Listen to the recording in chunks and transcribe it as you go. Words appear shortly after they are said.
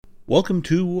Welcome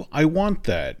to I Want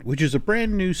That, which is a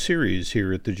brand new series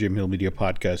here at the Jim Hill Media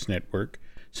Podcast Network.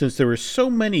 Since there are so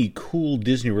many cool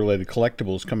Disney-related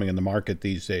collectibles coming in the market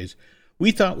these days,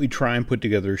 we thought we'd try and put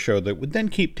together a show that would then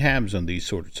keep tabs on these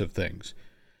sorts of things.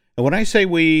 And when I say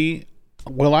we,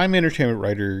 well, I'm entertainment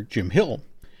writer Jim Hill.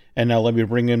 And now let me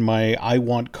bring in my I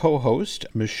Want co-host,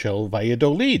 Michelle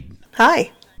Valladolid.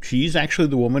 Hi. She's actually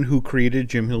the woman who created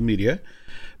Jim Hill Media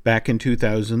back in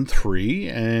 2003,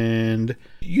 and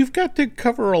you've got to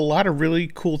cover a lot of really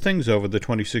cool things over the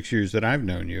 26 years that I've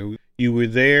known you. You were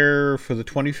there for the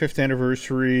 25th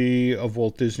anniversary of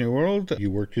Walt Disney World. You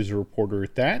worked as a reporter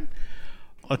at that.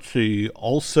 Let's see,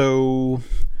 also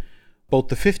both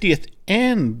the 50th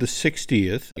and the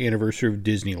 60th anniversary of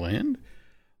Disneyland.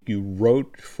 You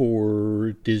wrote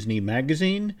for Disney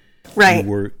Magazine. Right.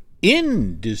 You were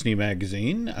in Disney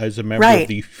Magazine as a member of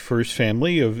the first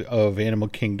family of Animal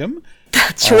Kingdom.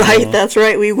 That's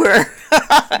right, we were.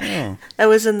 Yeah. That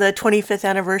was in the 25th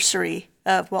anniversary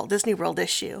of Walt Disney World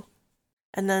issue.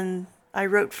 And then I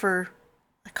wrote for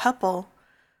a couple,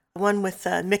 one with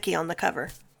Mickey on the cover.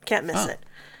 Can't miss it.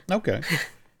 Okay.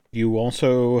 You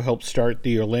also helped start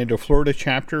the Orlando, Florida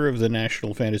chapter of the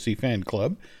National Fantasy Fan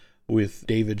Club with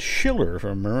David Schiller, if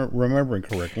I'm remembering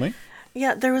correctly.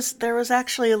 Yeah, there was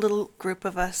actually a little group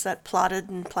of us that plotted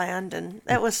and planned, and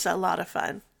that was a lot of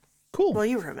fun. Cool. Well,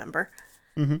 you remember.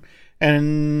 Mm-hmm.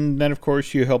 And then, of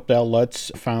course, you helped Al Lutz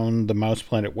found the Mouse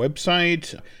Planet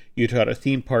website. You taught a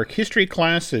theme park history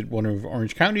class at one of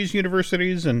Orange County's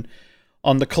universities. And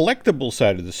on the collectible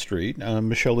side of the street,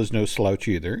 Michelle is no slouch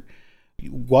either.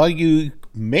 While you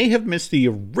may have missed the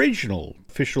original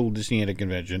official Disneyana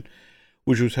convention,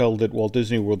 which was held at Walt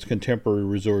Disney World's Contemporary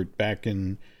Resort back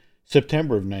in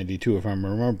September of 92, if I'm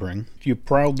remembering, you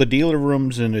prowled the dealer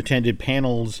rooms and attended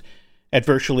panels at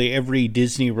virtually every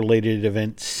Disney-related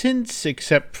event since,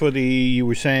 except for you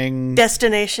were saying...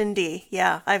 Destination D.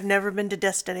 Yeah, I've never been to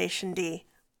Destination D.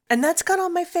 And that's got all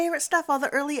my favorite stuff, all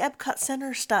the early Epcot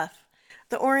Center stuff.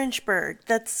 The Orange Bird,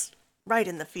 that's right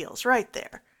in the feels, right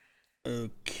there.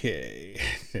 Okay.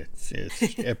 It's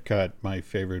Epcot, my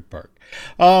favorite park.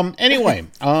 Anyway,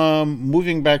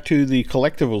 moving back to the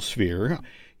collectible sphere...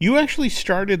 You actually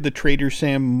started the Trader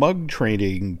Sam mug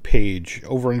trading page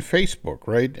over on Facebook,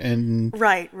 right? And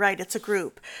Right. It's a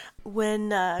group. When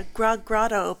Grog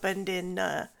Grotto opened in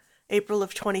April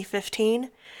of 2015,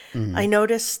 I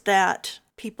noticed that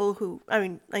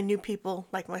I knew people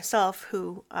like myself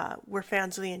who were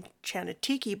fans of the Enchanted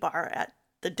Tiki Bar at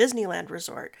the Disneyland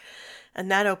Resort. And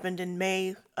that opened in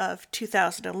May of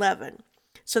 2011.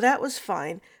 So that was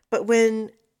fine. But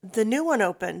when the new one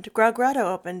opened, Grog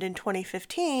Grotto opened in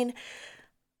 2015,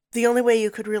 the only way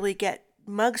you could really get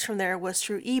mugs from there was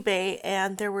through eBay,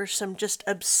 and there were some just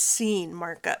obscene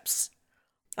markups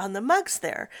on the mugs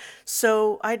there.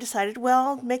 So I decided,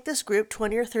 well, make this group,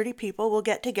 20 or 30 people, will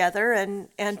get together and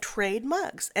trade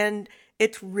mugs. And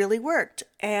it really worked.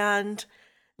 And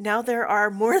now there are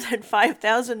more than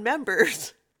 5,000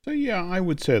 members. So yeah, I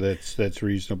would say that's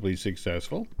reasonably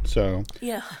successful. So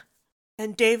yeah.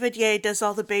 And David Ye does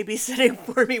all the babysitting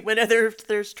for me whenever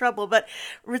there's trouble. But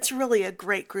it's really a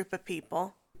great group of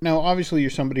people. Now, obviously,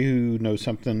 you're somebody who knows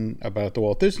something about the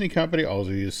Walt Disney Company,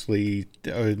 obviously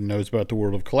knows about the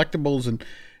world of collectibles, and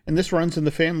this runs in the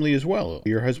family as well.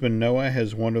 Your husband, Noah,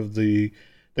 has one of the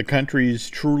country's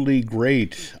truly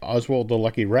great Oswald the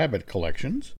Lucky Rabbit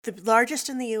collections. The largest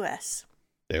in the U.S.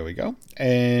 There we go.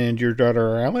 And your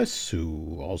daughter Alice,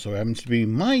 who also happens to be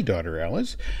my daughter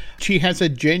Alice, she has a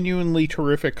genuinely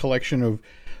terrific collection of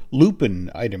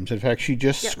Lupin items. In fact, she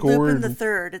just scored... Lupin the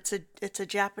Third. It's a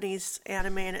Japanese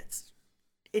anime, and it's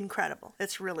incredible.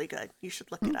 It's really good. You should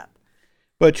look it up.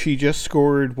 But she just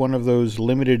scored one of those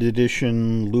limited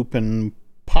edition Lupin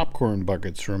popcorn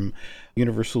buckets from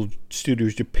Universal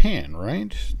Studios Japan,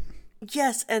 right?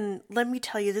 Yes, and let me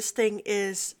tell you, this thing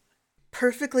is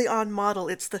perfectly on model.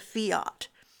 It's the Fiat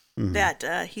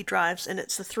that he drives, and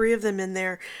it's the three of them in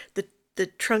there. The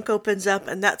trunk opens up,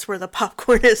 and that's where the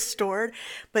popcorn is stored.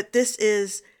 But this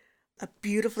is a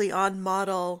beautifully on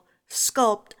model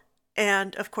sculpt,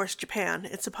 and of course Japan.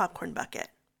 It's a popcorn bucket.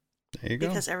 There you go.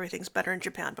 Because everything's better in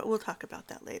Japan, but we'll talk about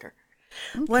that later.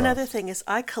 Okay. One other thing is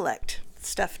I collect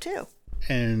stuff too.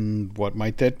 And what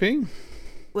might that be?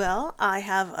 Well, I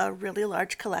have a really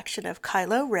large collection of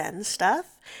Kylo Ren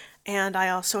stuff. And I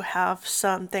also have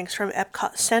some things from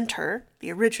Epcot Center,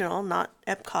 the original, not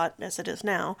Epcot as it is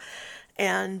now.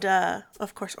 And,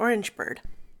 of course, Orange Bird.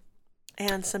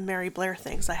 And some Mary Blair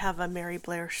things. I have a Mary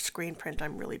Blair screen print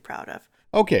I'm really proud of.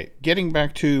 Okay, getting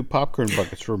back to popcorn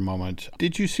buckets for a moment.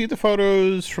 Did you see the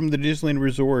photos from the Disneyland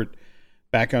Resort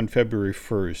back on February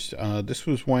 1st. This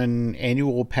was when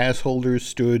annual pass holders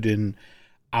stood in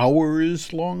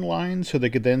hours-long lines so they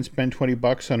could then spend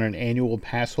 $20 on an annual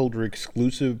pass holder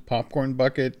exclusive popcorn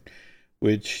bucket,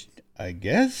 which I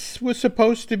guess was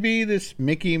supposed to be this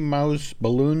Mickey Mouse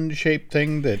balloon-shaped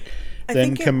thing that I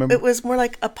think it was more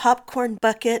like a popcorn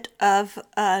bucket of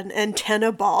an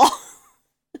antenna ball.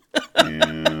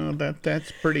 Yeah,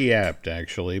 that's pretty apt,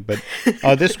 actually. But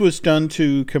this was done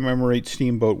to commemorate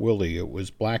Steamboat Willie. It was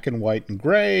black and white and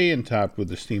gray and topped with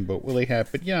a Steamboat Willie hat.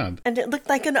 But yeah. And it looked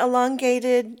like an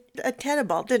elongated antenna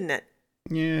ball, didn't it?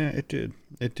 Yeah, it did.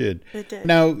 It did. It did.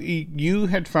 Now, you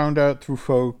had found out through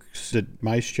folks at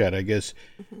Mice Chat, I guess,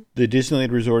 the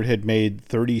Disneyland Resort had made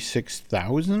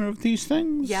 36,000 of these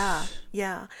things?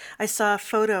 Yeah. I saw a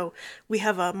photo. We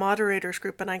have a moderators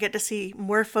group, and I get to see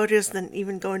more photos than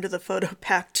even going to the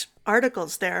photo-packed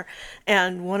articles there.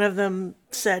 And one of them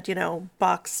said,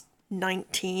 box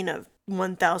 19 of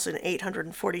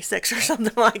 1,846 or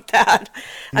something like that.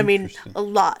 I mean, a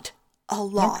lot.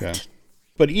 Okay.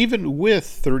 But even with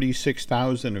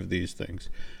 36,000 of these things,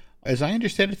 as I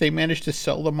understand it, they managed to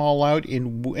sell them all out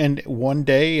in one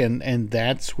day, and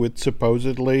that's with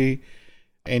supposedly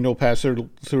annual pass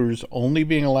holders only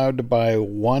being allowed to buy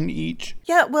one each.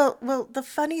 Yeah, well, the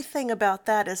funny thing about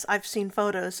that is I've seen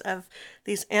photos of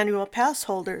these annual pass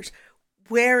holders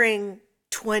wearing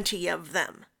 20 of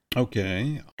them.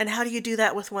 Okay. And how do you do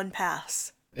that with one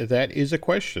pass? That is a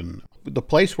question. The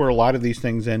place where a lot of these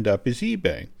things end up is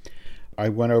eBay. I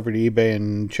went over to eBay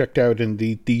and checked out in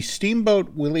the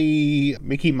Steamboat Willie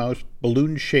Mickey Mouse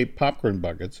balloon-shaped popcorn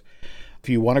buckets. If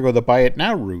you want to go the buy it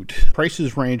now route,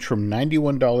 prices range from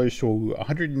 $91 to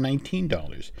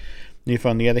 $119. If,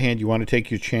 on the other hand, you want to take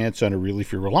your chance on a really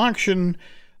feral auction,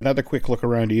 another quick look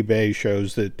around eBay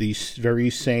shows that these very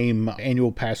same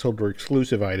annual pass holder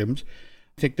exclusive items,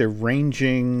 I think they're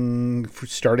ranging for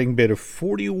starting bid of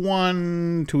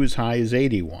 $41 to as high as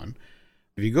 $81.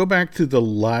 If you go back to the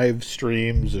live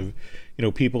streams of,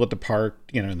 people at the park,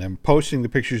 and them posting the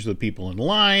pictures of the people in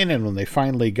line, and when they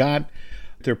finally got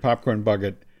their popcorn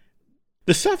bucket,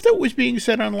 the stuff that was being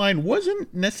said online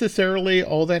wasn't necessarily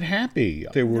all that happy.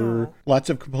 There were lots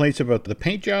of complaints about the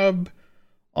paint job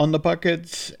on the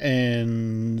buckets,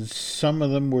 and some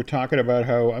of them were talking about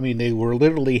how, they were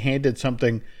literally handed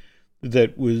something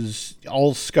that was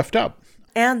all scuffed up.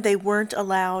 And they weren't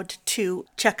allowed to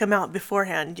check them out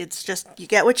beforehand. It's just, you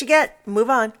get what you get, move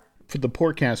on. For the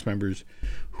poor cast members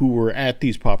who were at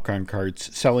these popcorn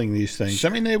carts selling these things,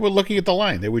 sure. They were looking at the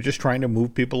line. They were just trying to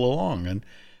move people along. And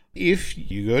if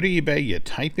you go to eBay, you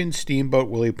type in Steamboat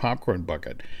Willie popcorn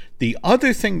bucket. The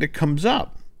other thing that comes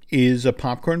up is a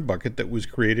popcorn bucket that was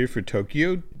created for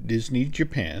Tokyo Disney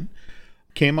Japan.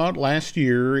 Came out last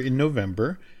year in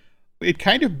November. It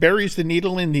kind of buries the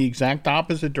needle in the exact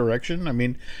opposite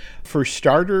direction. For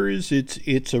starters,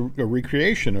 it's a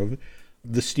recreation of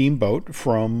the Steamboat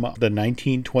from the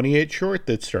 1928 short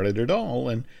that started it all.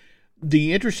 And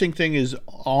the interesting thing is,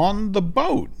 on the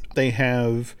boat, they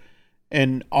have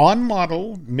an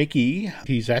on-model Mickey.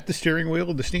 He's at the steering wheel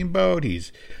of the Steamboat.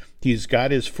 He's got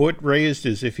his foot raised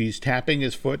as if he's tapping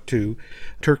his foot to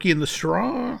Turkey in the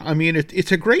Straw.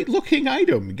 It's a great-looking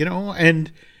item,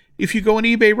 and if you go on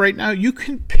eBay right now, you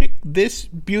can pick this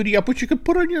beauty up, which you can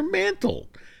put on your mantle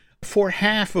for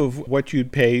half of what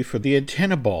you'd pay for the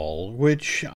antenna ball,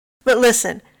 which... But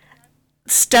listen,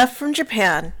 stuff from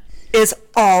Japan is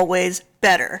always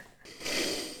better.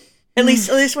 At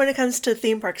least when it comes to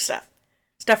theme park stuff.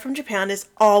 Stuff from Japan is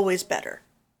always better.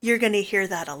 You're going to hear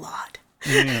that a lot.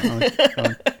 Yeah,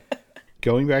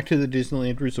 going back to the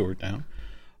Disneyland Resort now.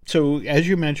 So, as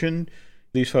you mentioned,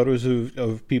 these photos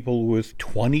of people with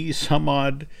 20 some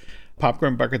odd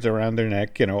popcorn buckets around their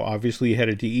neck, obviously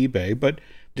headed to eBay. But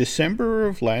December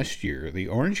of last year, the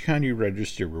Orange County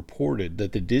Register reported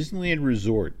that the Disneyland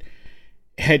Resort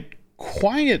had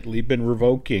quietly been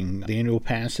revoking the annual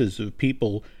passes of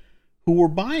people who were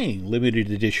buying limited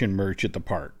edition merch at the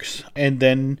parks and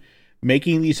then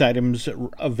making these items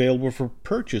available for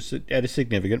purchase at a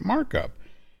significant markup.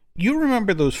 You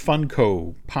remember those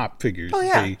Funko pop figures? Oh,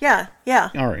 yeah, yeah.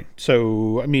 All right.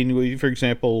 So, for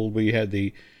example, we had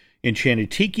the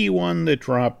Enchanted Tiki one that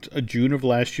dropped June of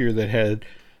last year that had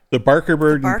the Barker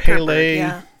Bird and Pele.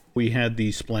 Yeah. We had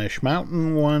the Splash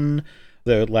Mountain one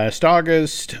that last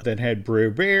August that had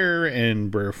Brer Bear and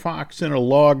Brer Fox in a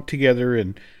log together,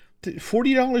 and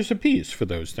 $40 a piece for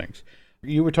those things.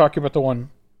 You were talking about the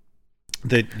one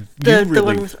that the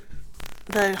one with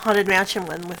the Haunted Mansion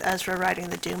one with Ezra riding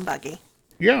the Doom buggy.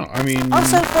 Yeah,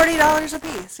 also $40 a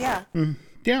piece, yeah.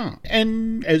 Yeah,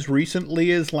 and as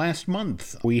recently as last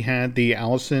month, we had the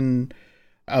Allison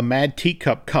Mad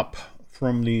Teacup Cup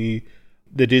from the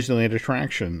Disneyland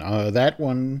attraction. That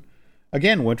one,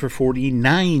 again, went for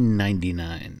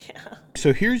 $49.99. Yeah.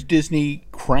 So here's Disney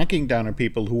cracking down on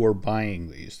people who are buying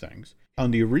these things.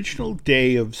 On the original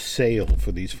day of sale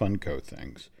for these Funko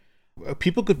things,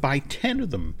 people could buy 10 of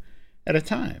them at a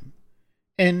time.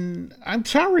 And I'm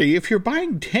sorry, if you're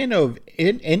buying 10 of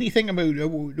anything, I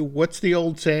mean, what's the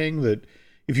old saying that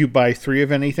if you buy 3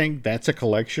 of anything, that's a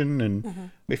collection?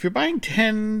 And if you're buying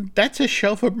 10, that's a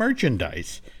shelf of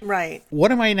merchandise. Right.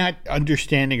 What am I not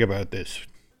understanding about this?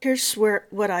 Here's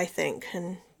what I think,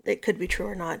 and it could be true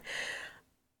or not.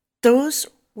 Those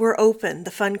were open,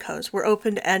 the Funkos were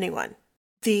open to anyone.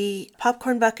 The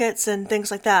popcorn buckets and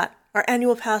things like that are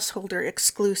annual pass holder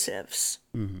exclusives.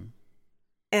 Mm-hmm.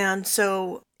 And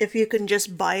so if you can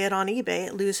just buy it on eBay,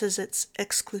 it loses its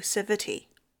exclusivity.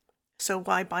 So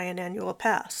why buy an annual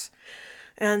pass?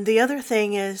 And the other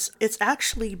thing is, it's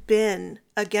actually been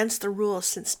against the rules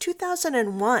since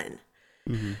 2001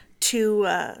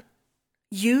 to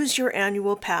use your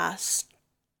annual pass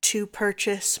to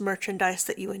purchase merchandise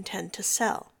that you intend to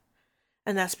sell.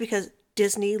 And that's because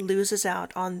Disney loses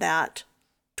out on that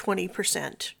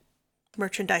 20%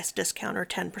 merchandise discount or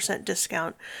 10%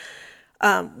 discount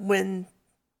when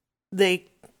they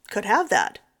could have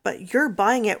that. But you're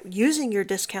buying it using your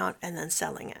discount and then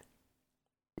selling it.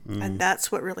 And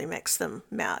that's what really makes them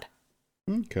mad.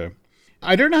 Okay.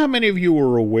 I don't know how many of you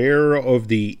are aware of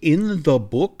the In the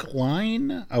Book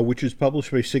line, which is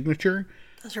published by Signature.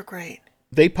 Those are great.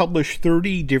 They publish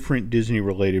 30 different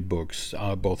Disney-related books,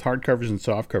 both hardcovers and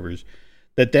softcovers,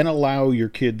 that then allow your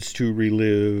kids to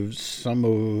relive some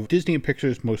of Disney and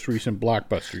Pixar's most recent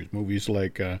blockbusters, movies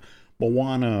like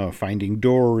Moana, Finding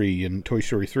Dory, and Toy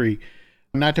Story 3.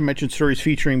 Not to mention stories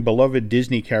featuring beloved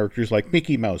Disney characters like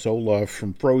Mickey Mouse, Olaf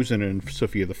from Frozen, and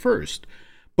Sophia the First.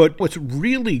 But what's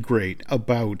really great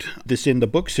about this In the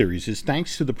Book series is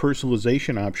thanks to the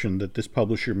personalization option that this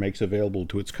publisher makes available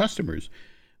to its customers,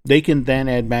 they can then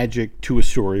add magic to a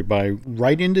story by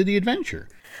right into the adventure.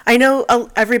 I know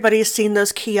everybody's seen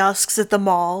those kiosks at the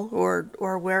mall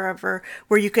or wherever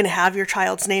where you can have your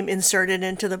child's name inserted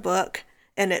into the book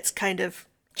and it's kind of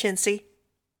chintzy.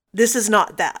 This is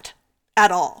not that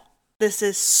at all. This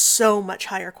is so much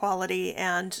higher quality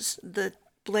and the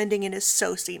blending in is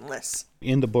so seamless.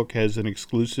 In the Book has an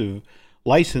exclusive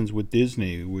license with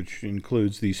Disney, which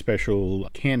includes the special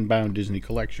can-bound Disney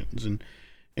collections. And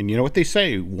you know what they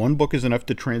say, one book is enough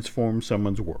to transform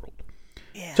someone's world.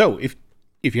 Yeah. So if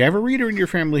you have a reader in your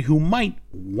family who might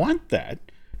want that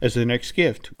as the next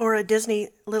gift, or a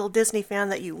little Disney fan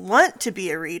that you want to be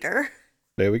a reader,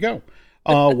 there we go.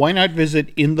 Why not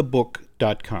visit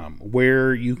inthebook.com,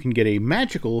 where you can get a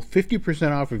magical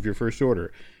 50% off of your first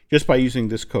order just by using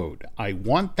this code. I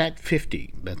want that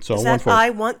 50. That's all is one that for. I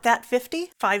want that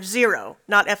 50? 50,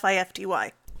 not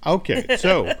FIFTY. Okay,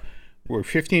 so we're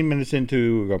 15 minutes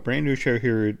into a brand new show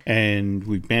here, and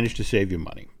we've managed to save you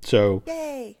money. So,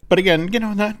 yay! But again,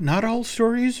 not all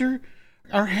stories are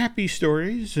happy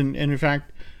stories, and in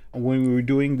fact, when we were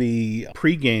doing the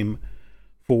pregame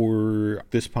for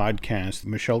this podcast,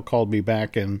 Michelle called me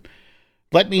back and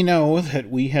let me know that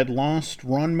we had lost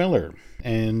Ron Miller,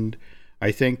 and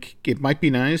I think it might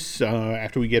be nice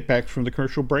after we get back from the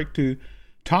commercial break to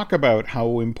talk about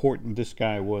how important this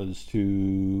guy was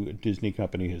to Disney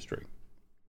company history.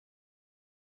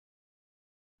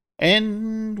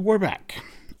 And we're back.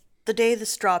 The day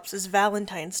this drops is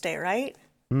Valentine's Day, right?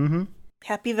 Mm-hmm.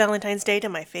 Happy Valentine's Day to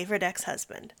my favorite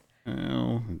ex-husband.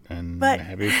 Oh, and But,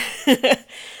 happy.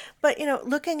 but,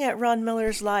 looking at Ron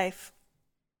Miller's life,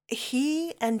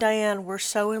 he and Diane were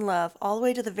so in love all the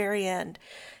way to the very end.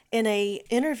 In a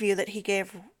interview that he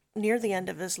gave near the end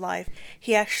of his life,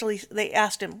 they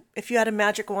asked him, if you had a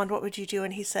magic wand, what would you do?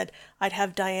 And he said, I'd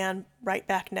have Diane right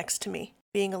back next to me.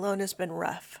 Being alone has been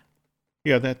rough.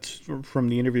 Yeah, that's from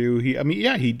the interview.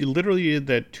 He literally did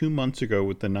that 2 months ago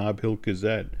with the Nob Hill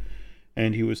Gazette.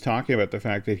 And he was talking about the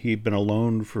fact that he'd been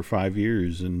alone for 5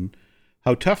 years and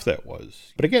how tough that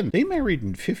was. But again, they married in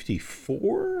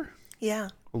 1954? Yeah.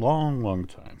 Long, long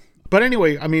time. But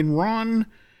anyway, I mean, Ron,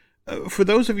 for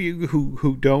those of you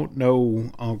who don't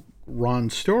know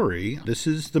Ron's story, this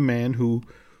is the man who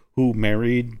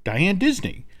married Diane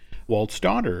Disney, Walt's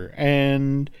daughter.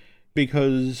 And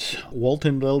because Walt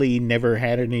and Lily never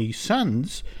had any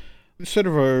sons, sort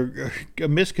of a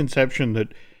misconception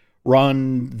that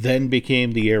Ron then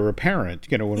became the heir apparent,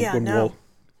 when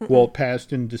Walt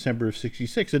passed in December of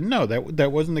 1966. And no,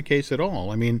 that wasn't the case at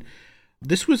all. I mean,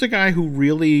 this was a guy who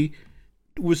really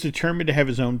was determined to have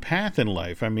his own path in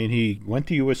life. I mean, he went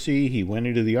to USC, he went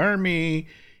into the Army,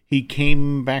 he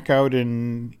came back out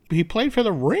and he played for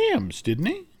the Rams, didn't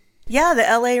he? Yeah, the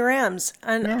LA Rams.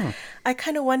 And Yeah. I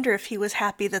kind of wonder if he was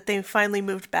happy that they finally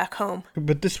moved back home.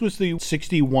 But this was the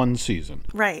 61 season.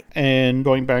 Right. And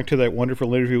going back to that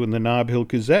wonderful interview in the Nob Hill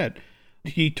Gazette,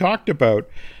 he talked about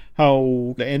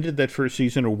how the end of that first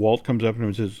season, Walt comes up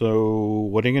and says, so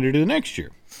what are you going to do next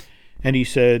year? And he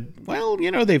said, well,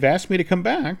 they've asked me to come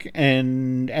back.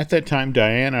 And at that time,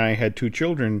 Diane and I had 2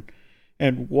 children.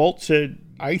 And Walt said,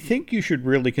 I think you should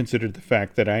really consider the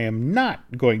fact that I am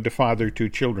not going to father 2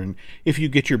 children if you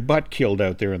get your butt killed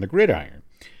out there on the gridiron.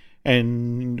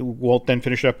 And Walt then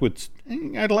finished up with,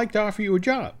 I'd like to offer you a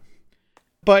job.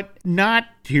 But not,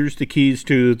 here's the keys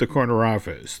to the corner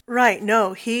office. Right.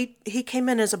 No, he came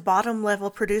in as a bottom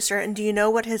level producer. And do you know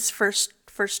what his first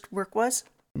work was?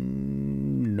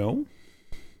 No.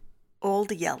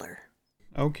 Old Yeller.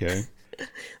 Okay.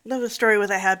 Love a story with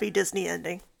a happy Disney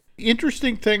ending.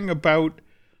 Interesting thing about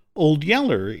Old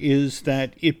Yeller is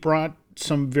that it brought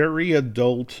some very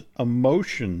adult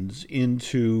emotions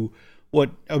into what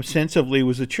ostensibly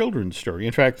was a children's story.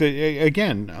 In fact,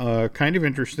 again, a kind of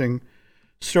interesting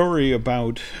story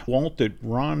about Walt that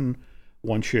Ron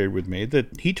once shared with me,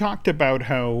 that he talked about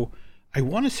how, I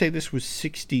want to say this was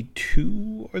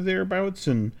 62 or thereabouts,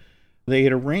 and they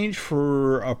had arranged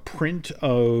for a print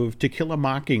of To Kill a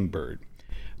Mockingbird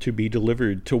to be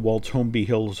delivered to Walt's Holmby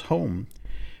Hills home.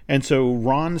 And so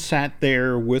Ron sat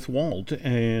there with Walt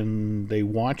and they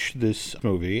watched this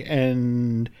movie,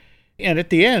 and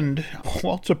at the end,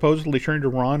 Walt supposedly turned to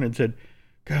Ron and said,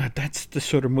 God, that's the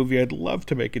sort of movie I'd love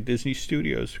to make at Disney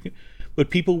Studios.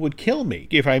 But people would kill me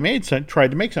if I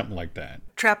tried to make something like that.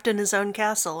 Trapped in his own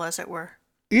castle, as it were.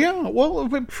 Yeah, well,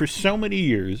 for so many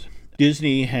years,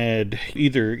 Disney had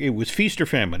either, it was feast or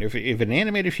famine. If an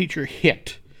animated feature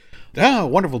hit,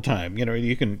 wonderful time.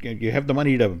 You have the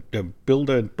money to build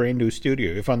a brand new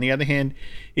studio. If on the other hand,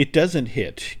 it doesn't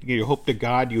hit, you hope to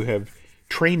God you have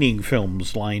training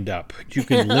films lined up. You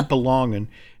can limp along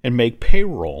and make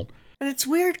payroll. And it's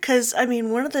weird because,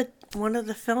 one of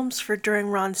the films for during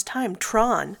Ron's time,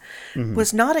 Tron,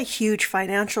 was not a huge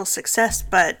financial success,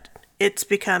 but it's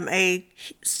become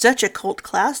such a cult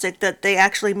classic that they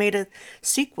actually made a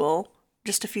sequel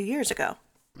just a few years ago.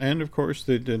 And of course,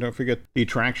 don't forget the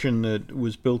attraction that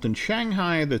was built in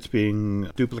Shanghai that's being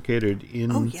duplicated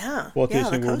in Walt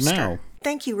Disney World now.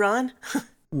 Thank you, Ron.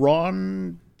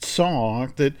 Ron saw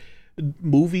that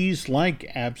movies like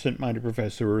Absent-Minded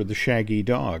Professor or The Shaggy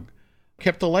Dog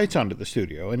kept the lights on at the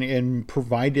studio and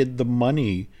provided the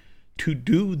money to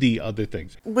do the other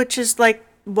things. Which is like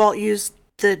Walt used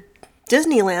the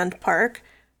Disneyland park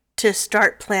to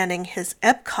start planning his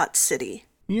Epcot city.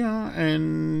 Yeah,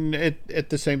 and at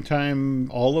the same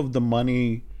time, all of the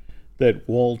money that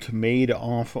Walt made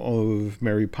off of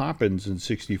Mary Poppins in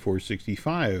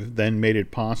 64-65 then made it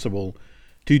possible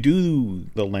to do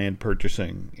the land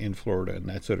purchasing in Florida and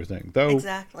that sort of thing. Though,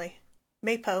 exactly.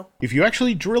 Maypo. If you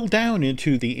actually drill down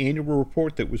into the annual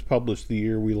report that was published the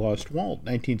year we lost Walt,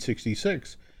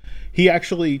 1966, he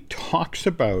actually talks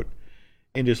about,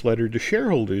 in his letter to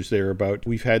shareholders there, about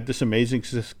we've had this amazing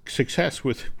success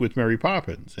with Mary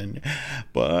Poppins,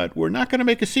 but we're not going to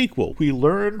make a sequel. We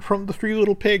learned from the Three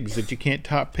Little Pigs that you can't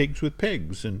top pigs with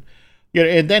pigs. And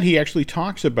then he actually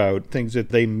talks about things that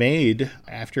they made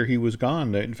after he was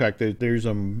gone. In fact, there's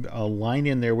a line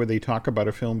in there where they talk about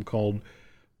a film called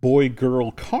Boy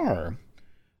Girl Car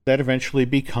that eventually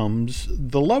becomes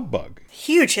The Love Bug.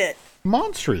 Huge hit.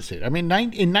 Monstrous hit. In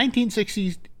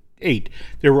 1968,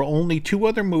 there were only 2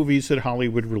 other movies that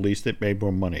Hollywood released that made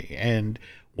more money. And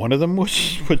one of them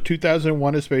was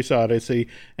 2001: A Space Odyssey,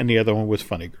 and the other one was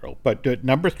Funny Girl. But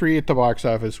number 3 at the box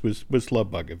office was Love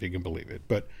Bug, if you can believe it.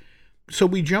 But so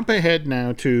we jump ahead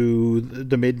now to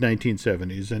the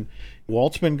mid-1970s, and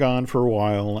Walt's been gone for a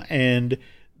while, and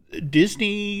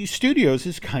Disney Studios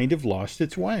has kind of lost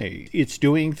its way. It's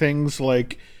doing things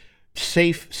like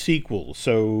safe sequels.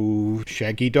 So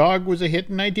Shaggy Dog was a hit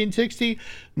in 1960.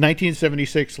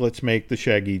 1976, let's make the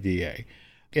Shaggy DA.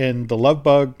 And The Love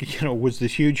Bug, was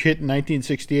this huge hit in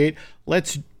 1968.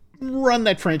 Let's run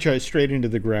that franchise straight into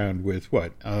the ground with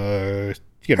what?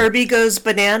 Herbie Goes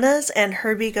Bananas and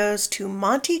Herbie Goes to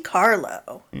Monte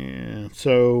Carlo. Yeah.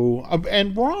 So,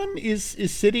 and Ron is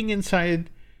sitting inside,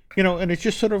 and it's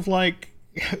just sort of like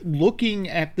looking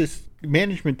at this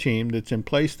management team that's in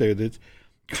place there that's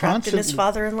trapped in his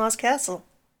father-in-law's castle.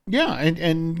 Yeah,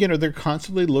 and they're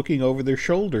constantly looking over their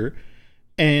shoulder,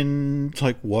 and it's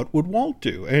like, what would Walt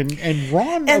do? And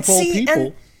Ron, of all people,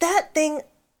 and that thing,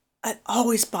 it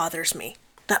always bothers me.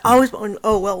 That always,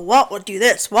 Walt would do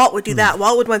this, Walt would do that,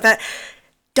 Walt would want that.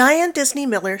 Diane Disney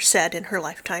Miller said in her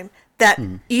lifetime that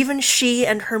even she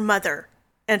and her mother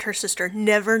and her sister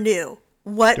never knew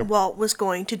what Walt was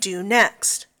going to do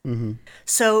next. Mm-hmm.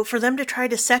 So for them to try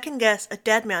to second guess a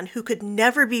dead man who could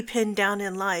never be pinned down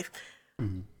in life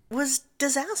was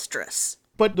disastrous.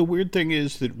 But the weird thing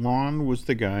is that Ron was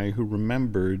the guy who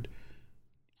remembered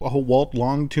Walt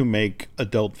longed to make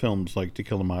adult films like To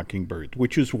Kill a Mockingbird,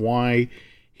 which is why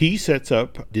he sets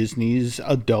up Disney's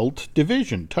adult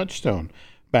division, Touchstone,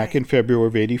 back in February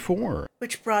of '84.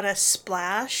 Which brought us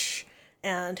Splash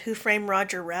and Who Framed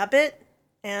Roger Rabbit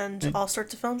and all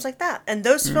sorts of films like that. And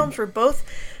those films were both,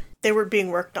 they were being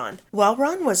worked on while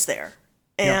Ron was there.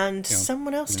 And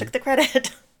someone else took the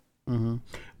credit. Mm-hmm.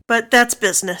 But that's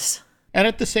business. And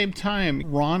at the same time,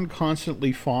 Ron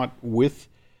constantly fought with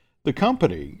the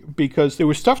company because there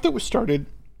was stuff that was started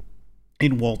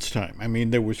in Walt's time. I mean,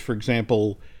 there was, for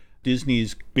example,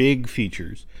 Disney's big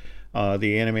features,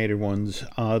 the animated ones.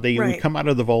 They would come out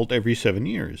of the vault every 7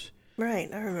 years.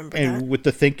 Right, I remember and that. And what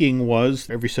the thinking was,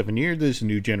 every 7 years, there's a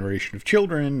new generation of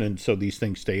children, and so these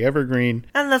things stay evergreen.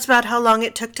 And that's about how long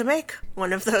it took to make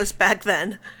one of those back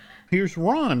then. Here's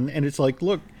Ron, and it's like,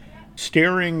 look,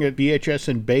 staring at VHS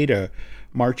and Beta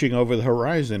marching over the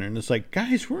horizon, and it's like,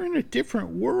 guys, we're in a different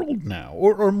world now.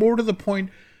 Or more to the point,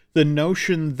 the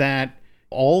notion that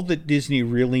all that Disney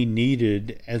really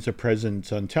needed as a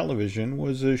presence on television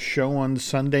was a show on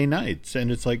Sunday nights. And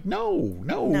it's like, no.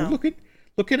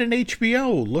 Look at an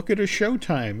HBO, look at a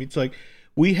Showtime. It's like,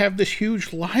 we have this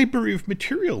huge library of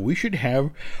material. We should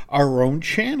have our own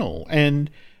channel. And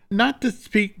not to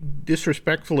speak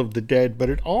disrespectful of the dead, but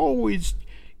it always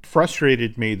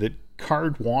frustrated me that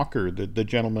Card Walker, the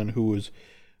gentleman who was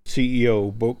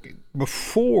CEO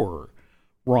before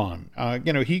Ron,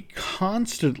 he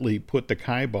constantly put the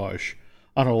kibosh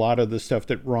on a lot of the stuff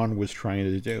that Ron was trying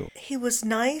to do. He was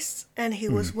nice and he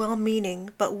was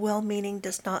well-meaning, but well-meaning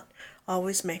does not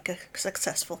always make a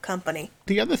successful company.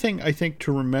 The other thing I think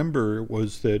to remember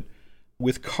was that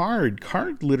with Card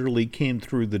literally came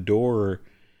through the door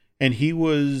and he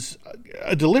was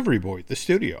a delivery boy at the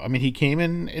studio. I mean, he came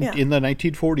in the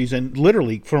 1940s, and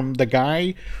literally from the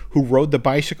guy who rode the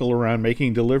bicycle around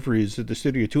making deliveries at the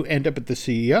studio to end up at the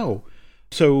CEO.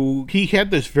 So he had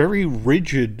this very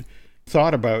rigid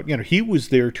thought about, he was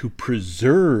there to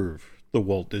preserve the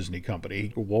Walt Disney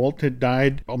Company. Walt had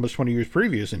died almost 20 years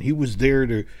previous, and he was there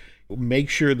to make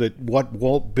sure that what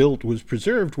Walt built was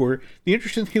preserved. Where the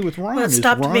interesting thing with Ron is it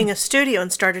stopped being a studio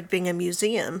and started being a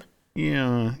museum.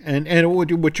 Yeah, and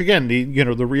which again,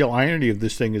 the real irony of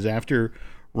this thing is after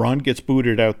Ron gets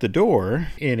booted out the door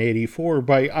in '84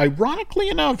 by, ironically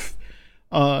enough,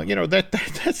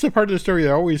 that's the part of the story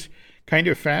that always kind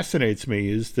of fascinates me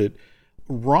is that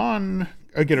Ron,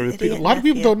 a lot of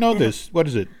people don't know this. What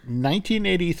is it?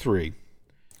 1983.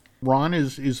 Ron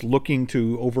is looking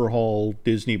to overhaul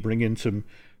Disney, bring in some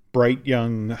bright,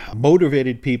 young,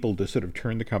 motivated people to sort of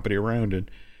turn the company around. And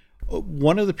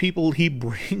one of the people he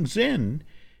brings in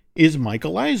is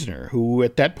Michael Eisner, who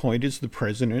at that point is the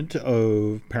president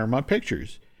of Paramount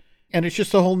Pictures. And it's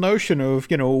just the whole notion of,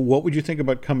 what would you think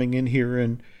about coming in here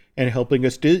and helping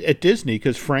us at Disney?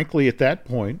 Because frankly, at that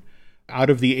point, out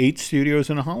of the 8 studios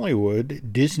in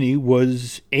Hollywood, Disney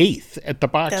was 8th at the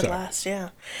box office. Dead last, yeah.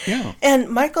 Yeah. And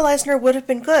Michael Eisner would have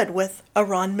been good with a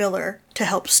Ron Miller to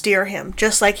help steer him,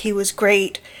 just like he was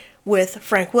great with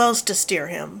Frank Wells to steer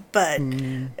him. But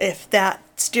if that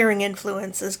steering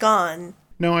influence is gone,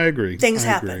 no, I agree. Things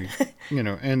happen.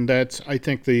 And that's, I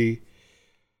think, the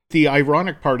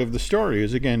ironic part of the story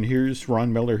is, again, here's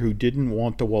Ron Miller, who didn't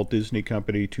want the Walt Disney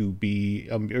Company to be,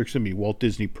 Walt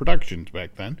Disney Productions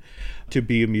back then, to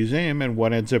be a museum. And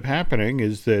what ends up happening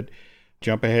is that,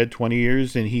 jump ahead 20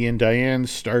 years, and he and Diane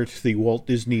start the Walt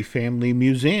Disney Family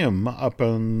Museum up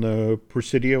on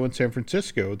Presidio in San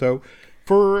Francisco, though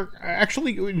for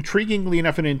actually, intriguingly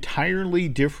enough, an entirely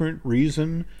different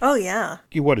reason. Oh, yeah.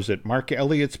 What is it? Mark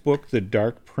Elliott's book, The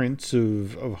Dark Prince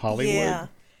of Hollywood? Yeah.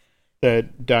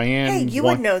 That Diane... Hey, you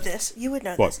would know this. You would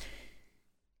know what?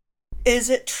 This. Is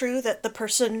it true that the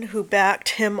person who backed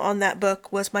him on that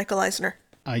book was Michael Eisner?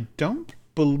 I don't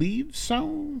believe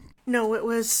so. No, it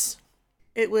was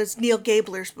Neil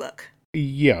Gabler's book.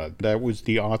 Yeah, that was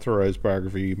the authorized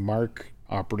biography Mark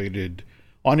operated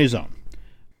on his own.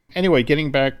 Anyway,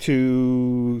 getting back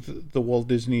to the Walt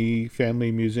Disney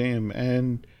Family Museum,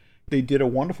 and they did a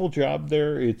wonderful job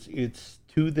there. It's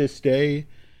to this day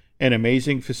an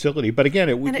amazing facility. But again,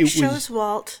 it shows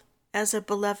Walt as a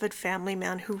beloved family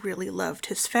man who really loved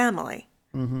his family.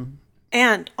 Mm-hmm.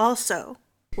 And also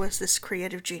was this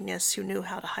creative genius who knew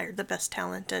how to hire the best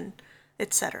talent and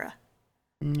etc.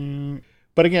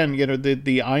 But again,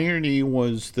 the irony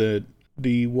was that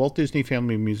the Walt Disney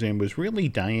Family Museum was really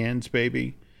Diane's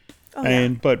baby. Oh, yeah.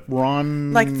 But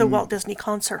Ron, Like the Walt Disney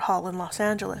Concert Hall in Los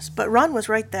Angeles. But Ron was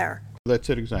right there. that's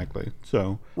it exactly.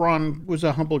 So Ron was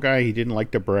a humble guy. He didn't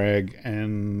like to brag,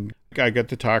 and I got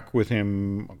to talk with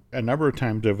him a number of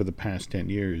times over the past 10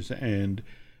 years. And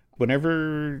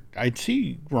whenever I'd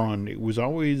see Ron, it was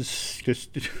always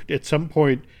just at some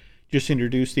point just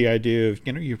introduce the idea of,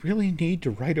 you really need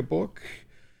to write a book.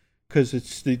 Because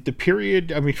it's the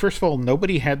period, I mean, first of all,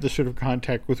 nobody had the sort of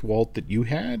contact with Walt that you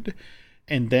had.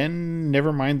 And then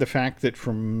never mind the fact that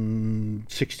from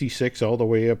 66 all the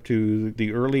way up to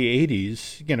the early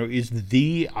 80s,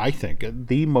 is I think,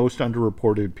 the most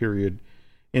underreported period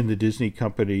in the Disney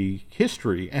company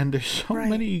history. And there's so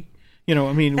many,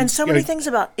 And so many things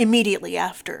about immediately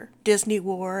after Disney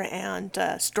War and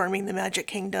storming the Magic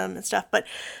Kingdom and stuff. But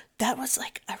that was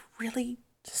like a really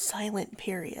silent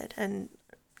period. And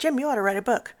Jim, you ought to write a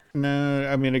book. No,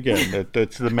 I mean, again,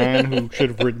 that's the man who should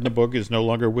have written the book is no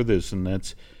longer with us, and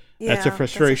that's a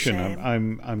frustration. That's a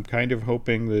shame. I'm kind of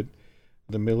hoping that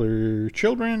the Miller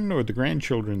children or the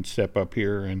grandchildren step up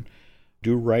here and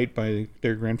do right by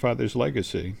their grandfather's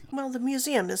legacy. Well, the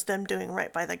museum is them doing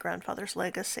right by their grandfather's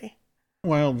legacy.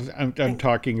 Well, I'm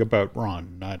talking about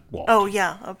Ron, not Walt. Oh,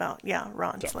 yeah,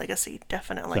 Ron's legacy,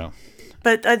 definitely. So.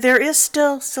 But there is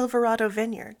still Silverado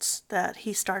Vineyards that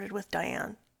he started with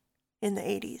Diane in the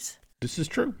 80s. This is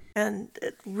true. And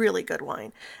really good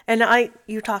wine. And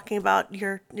you talking about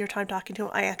your time talking to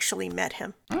him, I actually met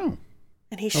him. Oh.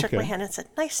 And he shook my hand and said,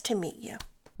 "Nice to meet you."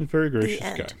 A very gracious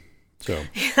guy. So.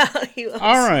 Yeah, he was.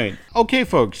 All right. Okay,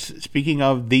 folks. Speaking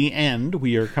of the end,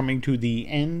 we are coming to the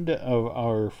end of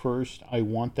our first I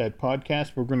Want That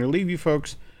podcast. We're going to leave you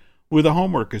folks with a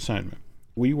homework assignment.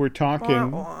 We were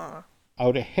talking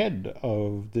out ahead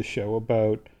of the show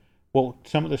about,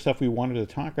 some of the stuff we wanted to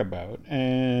talk about.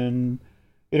 And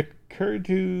it occurred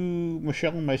to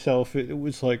Michelle and myself, it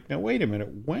was like, now, wait a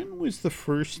minute. When was the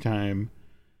first time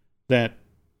that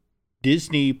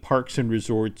Disney Parks and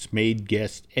Resorts made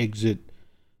guests exit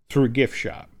through a gift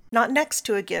shop? Not next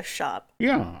to a gift shop.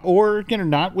 Yeah. Or,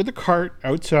 not with a cart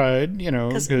outside,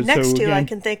 Because next to, I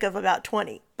can think of about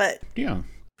 20. But yeah,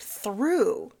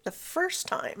 through the first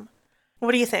time.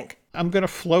 What do you think? I'm going to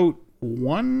float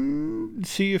one,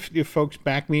 see if folks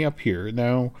back me up here.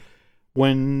 Now,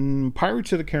 when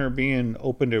Pirates of the Caribbean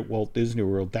opened at Walt Disney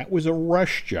World, that was a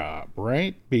rush job,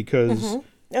 right? Because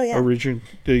originally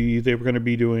they were going to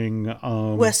be doing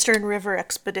Western River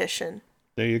Expedition.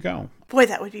 There you go. Boy,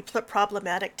 that would be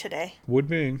problematic today. Would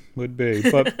be.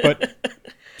 But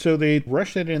so they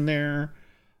rushed it in there,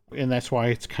 and that's why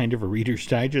it's kind of a Reader's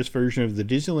Digest version of the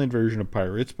Disneyland version of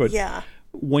Pirates. But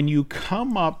when you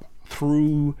come up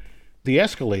through the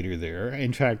escalator there,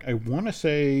 in fact, I want to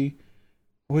say,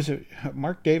 was it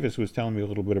Mark Davis was telling me a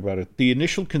little bit about it. The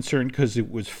initial concern, because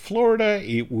it was Florida,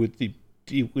 it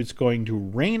was going to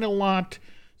rain a lot,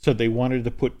 so they wanted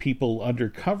to put people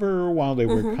undercover while they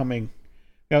were coming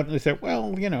out. And they said,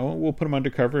 well, we'll put them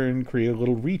undercover and create a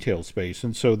little retail space.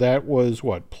 And so that was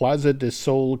Plaza de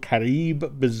Sol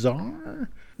Caribe Bazaar?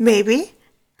 Maybe.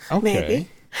 Okay. Maybe.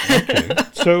 Okay.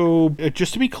 So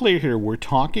just to be clear here, we're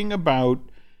talking about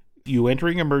you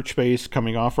entering a merch space,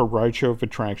 coming off a ride show of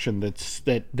attraction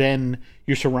that then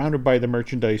you're surrounded by the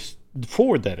merchandise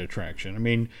for that attraction. I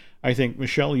mean, I think,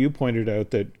 Michelle, you pointed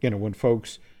out that, when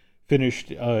folks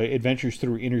finished Adventures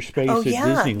Through Inner Space at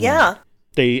Disneyland,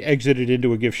 they exited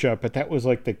into a gift shop, but that was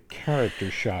like the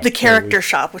character shop. The character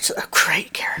shop, which is a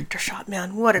great character shop,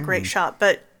 man. What a great shop.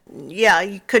 But,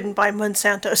 you couldn't buy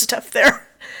Monsanto stuff there.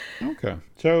 Okay.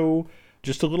 So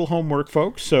just a little homework,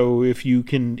 folks. So if you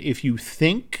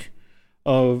think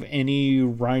of any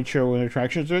ride show and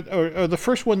attractions, or the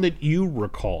first one that you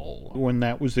recall when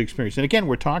that was the experience. And again,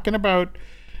 we're talking about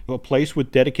a place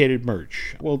with dedicated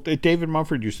merch. Well, David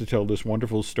Mumford used to tell this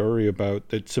wonderful story about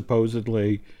that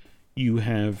supposedly you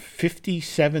have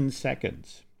 57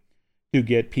 seconds to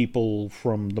get people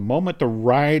from the moment the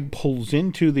ride pulls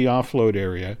into the offload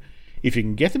area. If you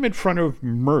can get them in front of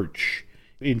merch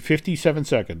in 57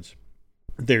 seconds,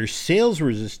 their sales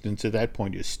resistance at that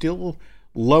point is still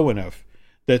low enough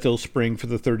that they'll spring for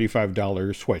the $35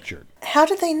 sweatshirt. How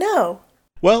do they know?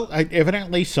 Well,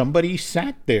 evidently somebody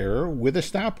sat there with a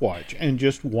stopwatch and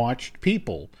just watched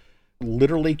people,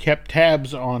 literally kept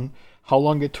tabs on how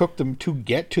long it took them to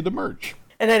get to the merch.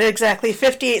 And at exactly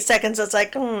 58 seconds, it's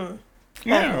like, Yeah,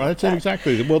 that's it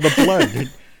exactly. Well, the blood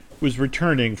was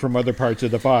returning from other parts of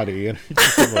the body. And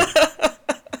it's just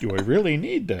like, do I really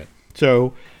need that?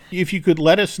 So if you could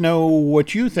let us know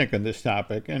what you think on this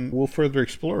topic, and we'll further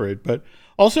explore it. But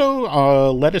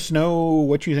also, let us know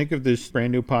what you think of this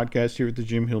brand new podcast here at the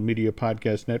Jim Hill Media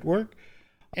Podcast Network.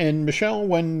 And Michelle,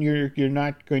 when you're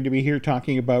not going to be here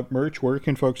talking about merch, where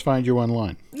can folks find you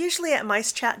online? Usually at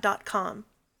micechat.com.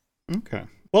 Okay.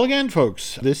 Well, again,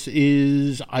 folks, this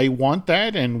is I Want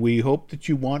That, and we hope that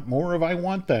you want more of I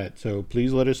Want That. So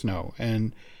please let us know.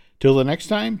 And till the next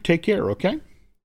time, take care, okay?